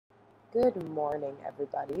Good morning,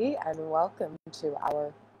 everybody, and welcome to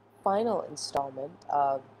our final installment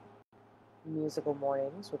of Musical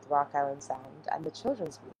Mornings with Rock Island Sound and the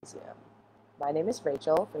Children's Museum. My name is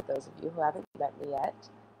Rachel, for those of you who haven't met me yet,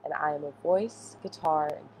 and I am a voice, guitar,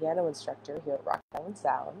 and piano instructor here at Rock Island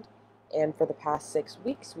Sound. And for the past 6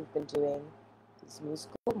 weeks, we've been doing these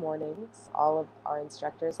musical mornings. All of our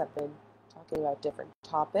instructors have been talking about different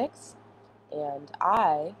topics, and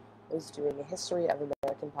I was doing a history of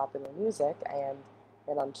American popular music, and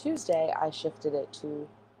then on Tuesday I shifted it to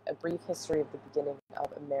a brief history of the beginning of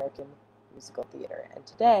American musical theater. And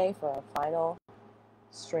today, for our final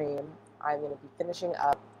stream, I'm going to be finishing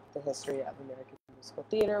up the history of American musical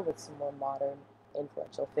theater with some more modern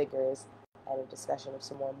influential figures and a discussion of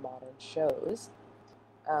some more modern shows.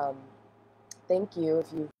 Thank you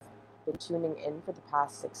if you've been tuning in for the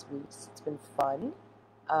past 6 weeks. It's been fun.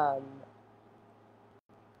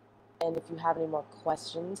 And if you have any more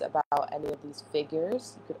questions about any of these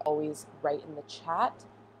figures, you could always write in the chat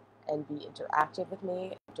and be interactive with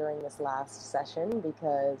me during this last session,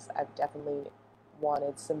 because I've definitely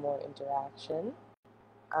wanted some more interaction.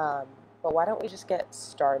 But why don't we just get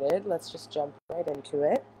started? Let's just jump right into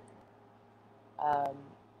it.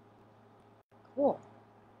 Cool.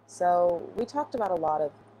 So we talked about a lot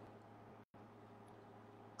of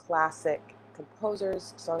classic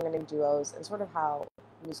composers, songwriting duos, and sort of how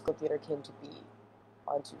musical theater came to be.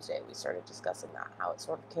 On Tuesday, we started discussing that, how it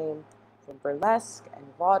sort of came from burlesque and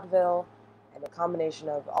vaudeville, and a combination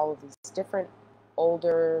of all of these different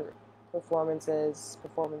older performance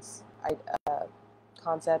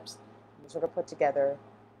concepts, and sort of put together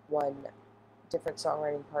when different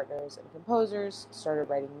songwriting partners and composers started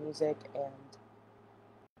writing music and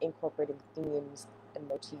incorporating themes and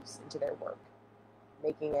motifs into their work,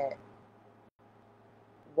 making it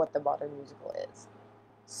what the modern musical is.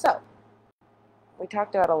 So, we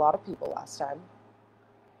talked about a lot of people last time,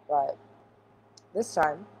 but this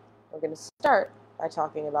time we're going to start by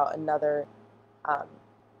talking about another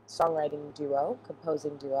songwriting duo,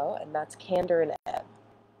 composing duo, and that's Kander and Ebb.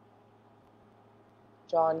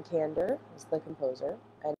 John Kander is the composer,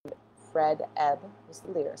 and Fred Ebb is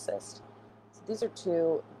the lyricist. So these are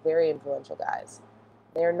two very influential guys.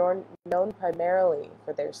 They are known primarily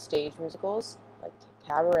for their stage musicals, like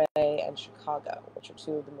Cabaret and Chicago, which are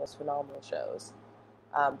two of the most phenomenal shows.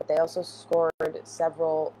 But they also scored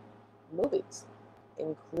several movies,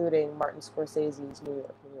 including Martin Scorsese's New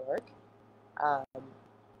York, New York,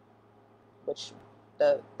 which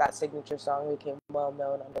that signature song became well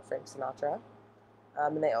known under Frank Sinatra.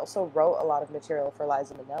 And they also wrote a lot of material for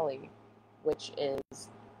Liza Minnelli, which is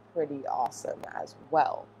pretty awesome as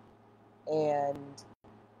well. And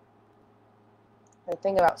the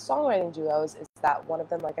thing about songwriting duos is that one of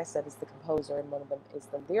them, like I said, is the composer and one of them is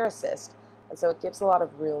the lyricist. And so it gives a lot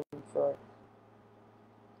of room for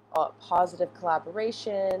positive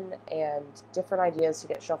collaboration and different ideas to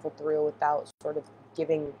get shuffled through without sort of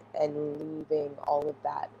giving and leaving all of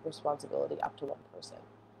that responsibility up to one person.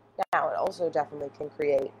 Now, it also definitely can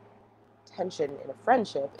create tension in a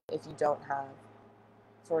friendship if you don't have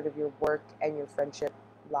sort of your work and your friendship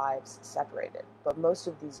lives separated. But most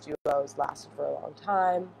of these duos lasted for a long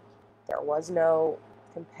time. There was no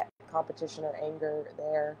competition or anger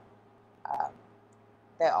there.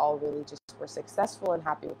 They all really just were successful and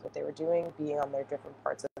happy with what they were doing, being on their different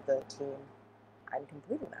parts of the team and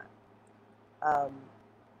completing that.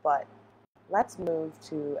 But let's move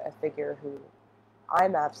to a figure who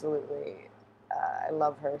I'm absolutely, I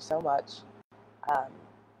love her so much.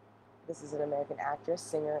 This is an American actress,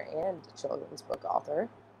 singer, and children's book author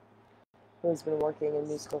who's been working in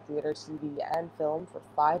musical theater, TV, and film for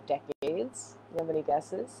 5 decades. You have any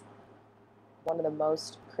guesses? One of the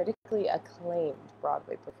most critically acclaimed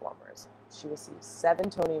Broadway performers. She received 7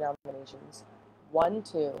 Tony nominations, won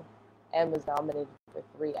 2, and was nominated for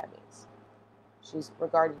 3 Emmys. She's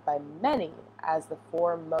regarded by many as the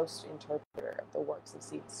foremost interpreter of the works of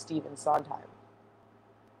Stephen Sondheim.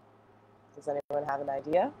 Does anyone have an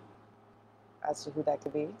idea as to who that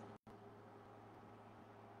could be?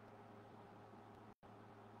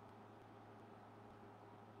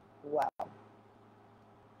 Well,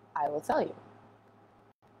 I will tell you.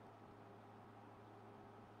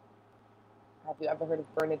 Have you ever heard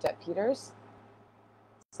of Bernadette Peters?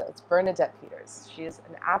 So it's Bernadette Peters. She is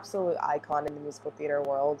an absolute icon in the musical theater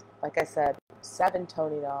world. Like I said, 7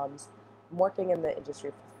 Tony noms. I'm working in the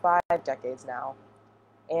industry for 5 decades now.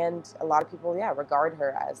 And a lot of people, regard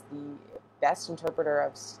her as the best interpreter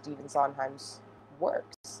of Stephen Sondheim's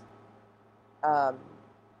works.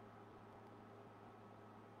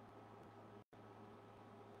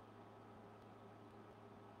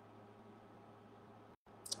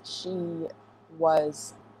 she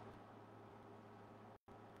was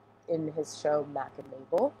in his show Mac and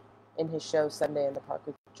Mabel, in his show Sunday in the Park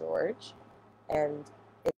with George, and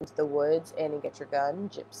Into the Woods, Annie Get Your Gun,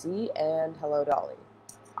 Gypsy, and Hello Dolly.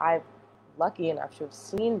 I'm lucky enough to have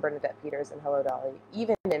seen Bernadette Peters in Hello Dolly,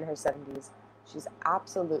 even in her 70s. She's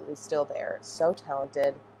absolutely still there, so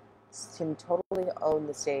talented, can totally own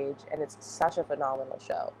the stage, and it's such a phenomenal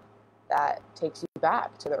show that takes you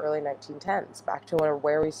back to the early 1910s, back to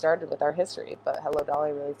where we started with our history. But Hello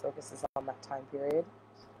Dolly really focuses on that time period.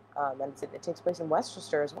 And it takes place in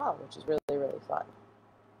Westchester as well, which is really, really fun.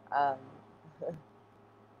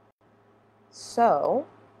 So,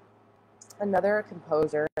 another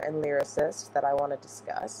composer and lyricist that I want to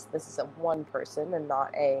discuss, this is a one person and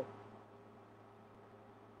not a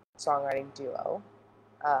songwriting duo,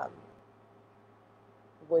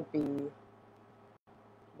 would be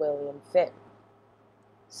William Finn.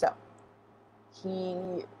 So,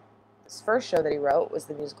 his first show that he wrote was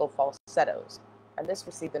the musical Falsettos, and this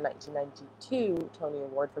received the 1992 Tony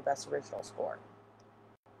Award for Best Original Score.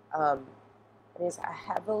 And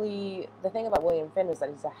the thing about William Finn is that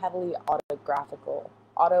he's a heavily autobiographical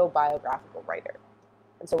writer.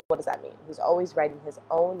 And so what does that mean? He's always writing his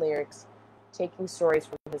own lyrics, taking stories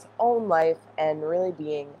from his own life, and really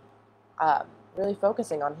really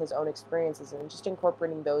focusing on his own experiences and just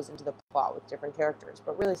incorporating those into the plot with different characters,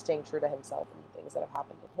 but really staying true to himself and the things that have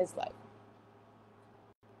happened in his life.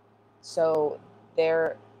 So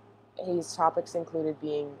his topics included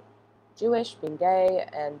being Jewish, being gay,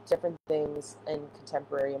 and different things in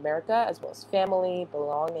contemporary America, as well as family,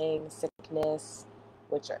 belonging, sickness,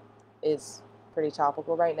 which is pretty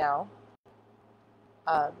topical right now.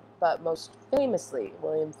 But most famously,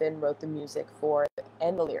 William Finn wrote the music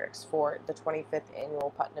and the lyrics for the 25th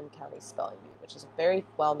annual Putnam County Spelling Bee, which is a very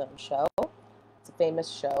well-known show. It's a famous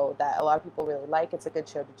show that a lot of people really like. It's a good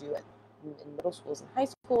show to do in middle schools and high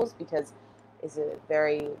schools because it's a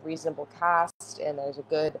very reasonable cast and there's a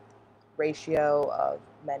good ratio of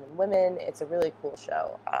men and women. It's a really cool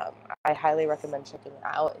show. I highly recommend checking it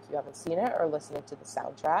out if you haven't seen it or listening to the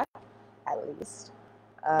soundtrack, at least.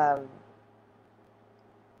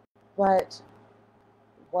 But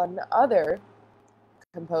one other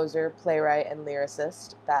composer, playwright, and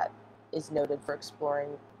lyricist that is noted for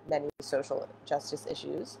exploring many social justice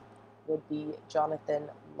issues would be Jonathan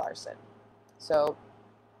Larson. So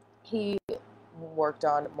he worked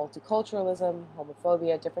on multiculturalism,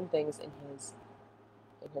 homophobia, different things in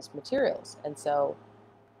his materials. And so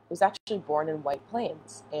he was actually born in White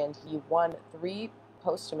Plains, and he won 3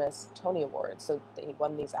 posthumous Tony Awards. So he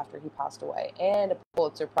won these after he passed away, and a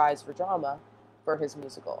Pulitzer Prize for drama for his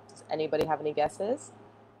musical. Does anybody have any guesses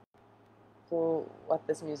for what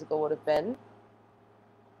this musical would have been?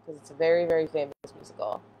 Because it's a very, very famous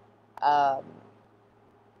musical.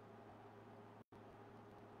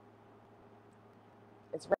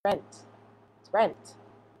 It's Rent. It's Rent.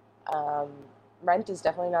 Rent is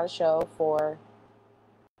definitely not a show for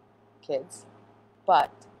kids,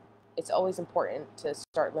 but it's always important to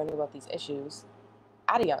start learning about these issues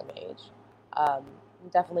at a young age.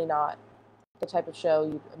 Definitely not the type of show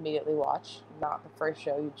you'd immediately watch, not the first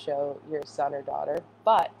show you'd show your son or daughter,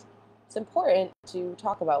 but it's important to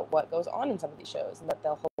talk about what goes on in some of these shows and that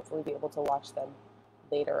they'll hopefully be able to watch them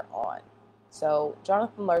later on. So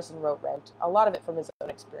Jonathan Larson wrote Rent, a lot of it from his own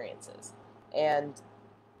experiences, and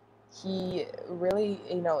he really,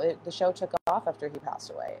 the show took off after he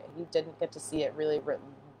passed away. He didn't get to see it really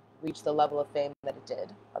reach the level of fame that it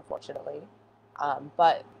did, unfortunately.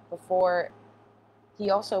 But before,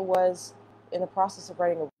 he also was in the process of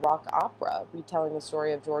writing a rock opera retelling the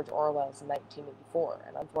story of George Orwell's 1984,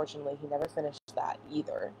 and unfortunately he never finished that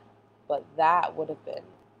either. But that would have been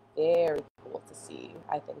very cool to see,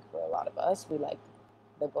 I think, for a lot of us. We like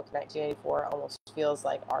the book 1984, almost feels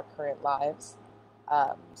like our current lives.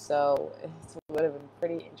 So it would have been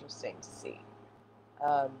pretty interesting to see.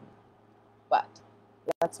 But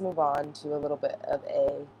let's move on to a little bit of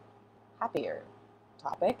a happier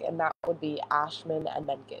topic, and that would be Ashman and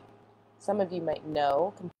Menken. Some of you might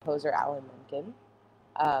know composer Alan Menken.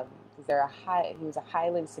 He was a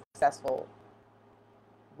highly successful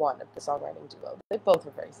one of the songwriting duo. They both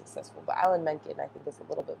were very successful, but Alan Menken, I think, is a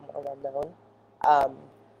little bit more well-known,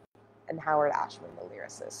 and Howard Ashman, the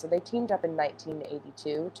lyricist. So they teamed up in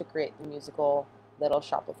 1982 to create the musical Little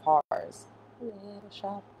Shop of Horrors. Little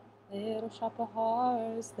shop of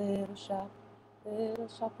horrors, little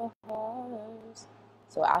shop of horrors.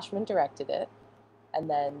 So Ashman directed it, and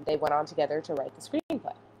then they went on together to write the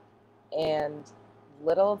screenplay. And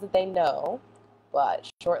little did they know, but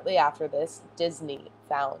shortly after this, Disney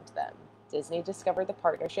found them. Disney discovered the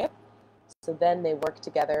partnership, So then they worked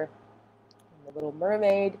together in The Little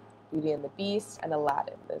Mermaid, Beauty and the Beast, and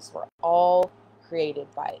Aladdin. Those were all created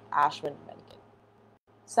by Ashman Menken.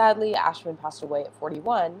 Sadly, Ashman passed away at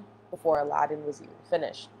 41 before Aladdin was even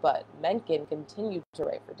finished, but Menken continued to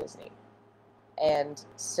write for Disney, and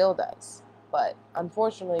still does. But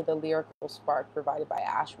unfortunately, the lyrical spark provided by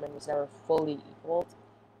Ashman was never fully equaled,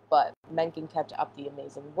 but Menken kept up the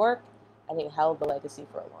amazing work, and he held the legacy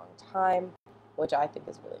for a long time, which I think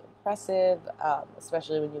is really impressive,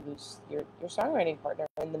 especially when you lose your songwriting partner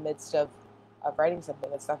in the midst of writing something.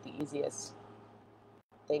 It's not the easiest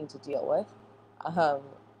thing to deal with.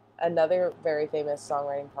 Another very famous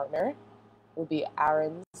songwriting partner would be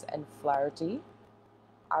Ahrens and Flaherty.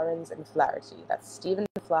 Ahrens and Flaherty. That's Stephen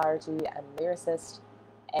Flaherty and lyricist,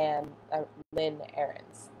 and Lynn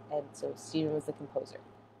Ahrens. And so Stephen was the composer.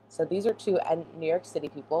 So these are two New York City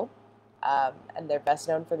people, and they're best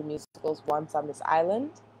known for the musicals Once on This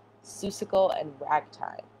Island, Seussical, and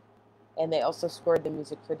Ragtime. And they also scored the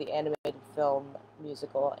music for the animated film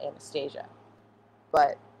musical Anastasia.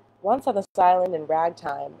 But Once on This Island and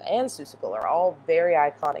Ragtime and Seussical are all very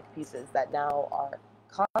iconic pieces that now are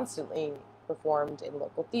constantly performed in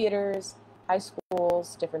local theaters, high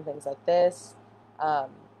schools, different things like this.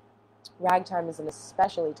 Ragtime is an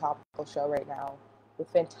especially topical show right now with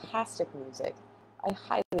fantastic music. I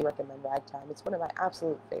highly recommend Ragtime. It's one of my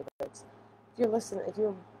absolute favorites. If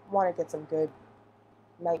you want to get some good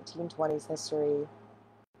 1920s history,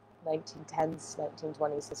 1910s,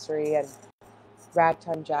 1920s history, and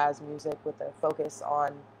ragtime jazz music with a focus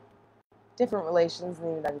on different relations in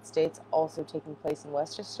the United States also taking place in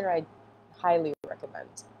Westchester, I highly recommend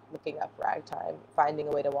looking up Ragtime, finding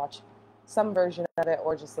a way to watch some version of it,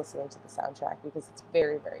 or just listening to the soundtrack, because it's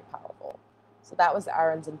very, very powerful. So that was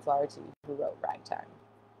Ahrens and Flaherty who wrote Ragtime.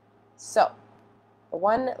 So the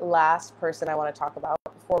one last person I want to talk about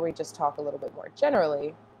before we just talk a little bit more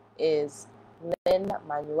generally is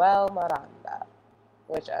Lin-Manuel Miranda,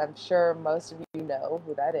 which I'm sure most of you know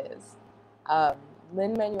who that is.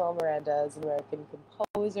 Lin-Manuel Miranda is an American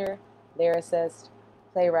composer, lyricist,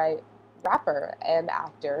 playwright, rapper, and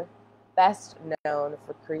actor, best known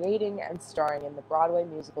for creating and starring in the Broadway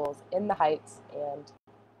musicals In the Heights and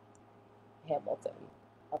Hamilton,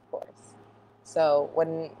 of course. So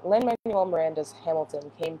when Lin-Manuel Miranda's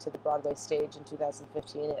Hamilton came to the Broadway stage in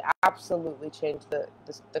 2015, it absolutely changed the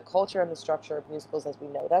culture and the structure of musicals as we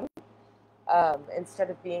know them. Instead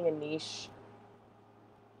of being a niche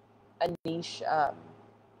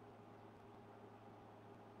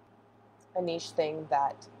thing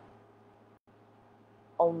that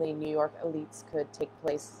only New York elites could take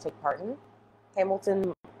part in,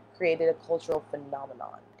 Hamilton created a cultural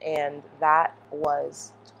phenomenon, and that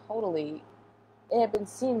was it had been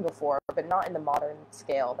seen before, but not in the modern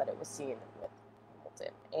scale that it was seen with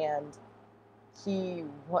Hamilton. And he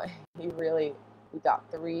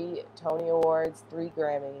got 3 Tony Awards, 3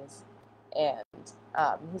 Grammys, and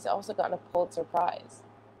he's also gotten a Pulitzer Prize.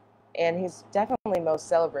 And he's definitely most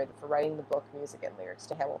celebrated for writing the book, music, and lyrics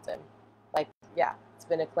to Hamilton. It's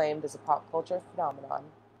been acclaimed as a pop culture phenomenon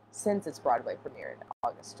since its Broadway premiere in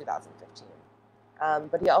August 2015.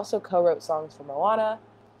 But he also co-wrote songs for Moana.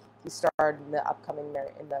 He starred in the upcoming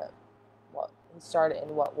he starred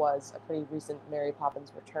in what was a pretty recent Mary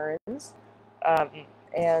Poppins Returns.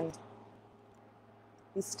 And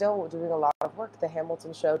he's still doing a lot of work. The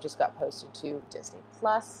Hamilton show just got posted to Disney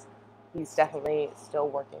Plus. He's definitely still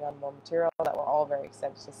working on more material that we're all very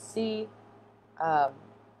excited to see.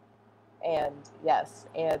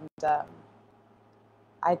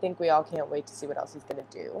 I think we all can't wait to see what else he's going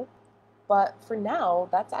to do. But for now,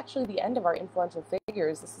 that's actually the end of our influential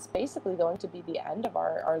figures. This is basically going to be the end of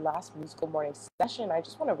our last musical morning session. I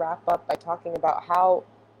just want to wrap up by talking about how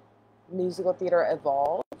musical theater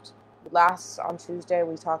evolved. On Tuesday,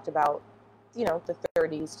 we talked about, the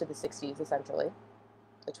 30s to the 60s, essentially.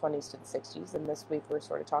 The 20s to the 60s. And this week, we're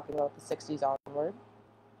sort of talking about the 60s onward.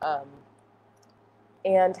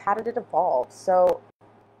 And how did it evolve? So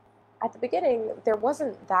at the beginning, there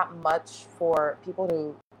wasn't that much for people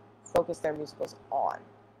to focus their musicals on.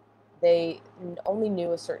 They only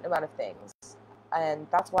knew a certain amount of things. And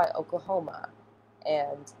that's why Oklahoma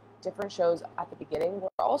and different shows at the beginning were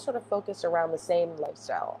all sort of focused around the same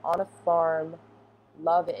lifestyle. On a farm,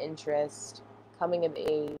 love interest, coming of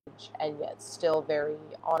age, and yet still very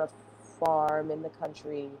on a farm in the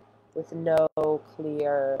country with no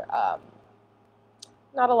clear,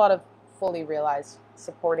 not a lot of fully realized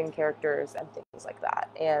supporting characters and things like that.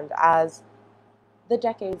 And as the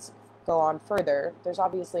decades go on further, there's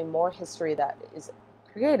obviously more history that is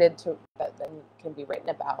created that then can be written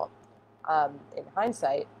about in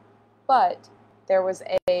hindsight. But there was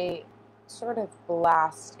a sort of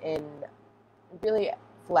blast in really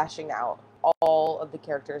fleshing out all of the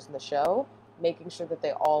characters in the show, making sure that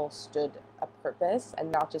they all stood a purpose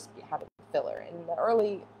and not just having filler. In the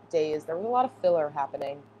early days, there was a lot of filler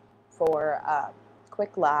happening for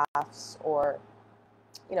quick laughs or,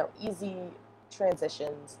 easy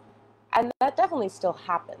transitions. And that definitely still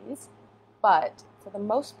happens. But for the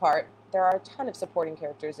most part, there are a ton of supporting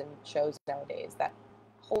characters in shows nowadays that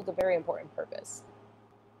hold a very important purpose.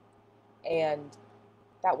 And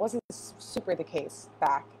that wasn't super the case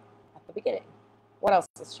back at the beginning. What else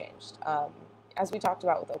has changed? As we talked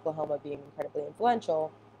about with Oklahoma being incredibly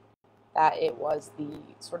influential, that it was the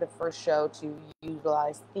sort of first show to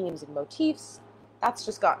utilize themes and motifs. That's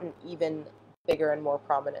just gotten even bigger and more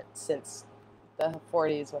prominent since the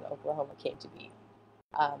 40s when Oklahoma came to be.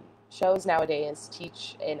 Shows nowadays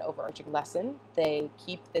teach an overarching lesson. They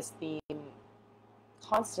keep this theme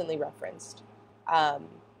constantly referenced.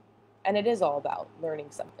 And it is all about learning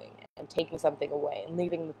something and taking something away and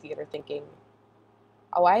leaving the theater thinking,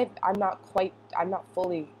 oh, I'm not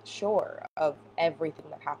fully sure of everything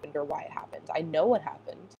that happened or why it happened. I know what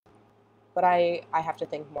happened, but I have to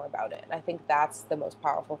think more about it. And I think that's the most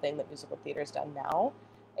powerful thing that musical theater has done now,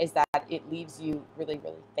 is that it leaves you really,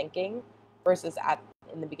 really thinking, versus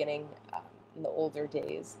in the beginning, in the older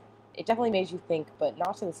days, it definitely made you think, but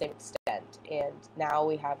not to the same extent. And now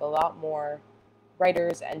we have a lot more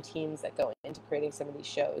writers and teams that go into creating some of these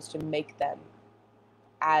shows to make them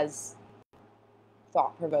as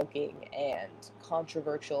thought-provoking and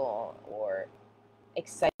controversial or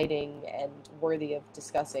exciting and worthy of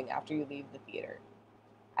discussing after you leave the theater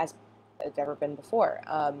as it's ever been before.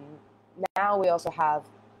 Now we also have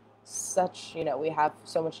we have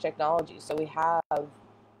so much technology, so we have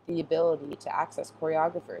the ability to access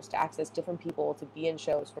choreographers, to access different people, to be in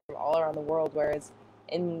shows from all around the world, whereas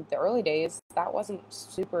in the early days, that wasn't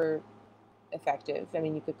super effective. I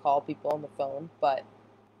mean, you could call people on the phone, but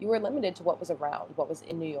you were limited to what was around, what was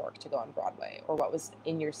in New York to go on Broadway, or what was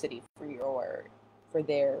in your city for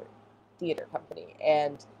their theater company.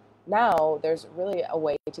 And now there's really a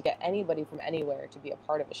way to get anybody from anywhere to be a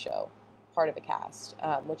part of a show, part of a cast,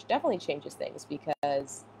 which definitely changes things,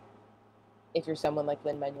 because if you're someone like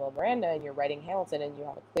Lin-Manuel Miranda and you're writing Hamilton and you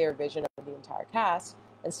have a clear vision of the entire cast,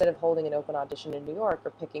 instead of holding an open audition in New York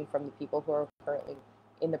or picking from the people who are currently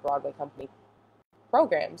in the Broadway company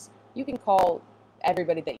programs, you can call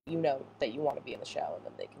everybody that you know that you want to be in the show, and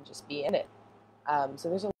then they can just be in it. So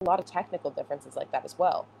there's a lot of technical differences like that as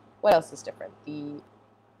well. What else is different? The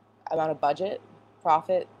amount of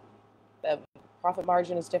profit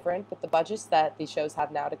margin is different, but the budgets that these shows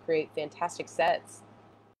have now to create fantastic sets,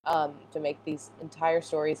 to make these entire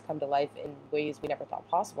stories come to life in ways we never thought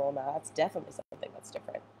possible. Now, that's definitely something that's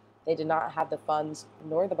different. They did not have the funds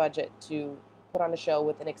nor the budget to put on a show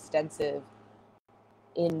with an extensive,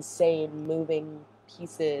 insane, moving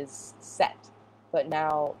pieces set, but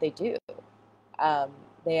now they do.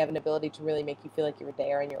 They have an ability to really make you feel like you're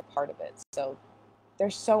there and you're a part of it. So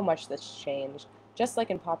there's so much that's changed. Just like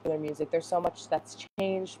in popular music, there's so much that's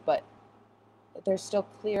changed, but there's still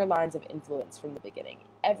clear lines of influence from the beginning.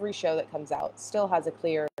 Every show that comes out still has a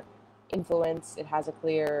clear influence. It has a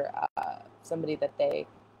clear somebody that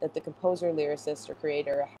the composer, lyricist, or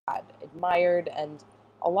creator had admired, and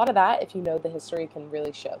a lot of that, if you know the history, can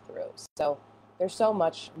really show through. So there's so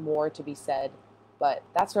much more to be said, but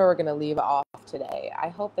that's where we're going to leave off today. I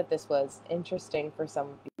hope that this was interesting for some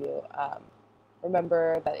of you.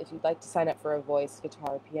 Remember that if you'd like to sign up for a voice,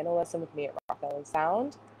 guitar, piano lesson with me at Rock Island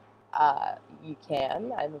Sound, you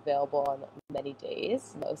can. I'm available on many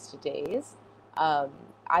days, most days.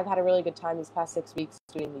 I've had a really good time these past 6 weeks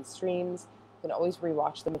doing these streams. You can always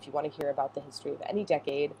rewatch them if you want to hear about the history of any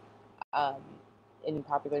decade in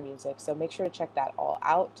popular music. So make sure to check that all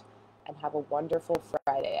out, and have a wonderful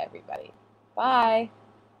Friday, everybody. Bye!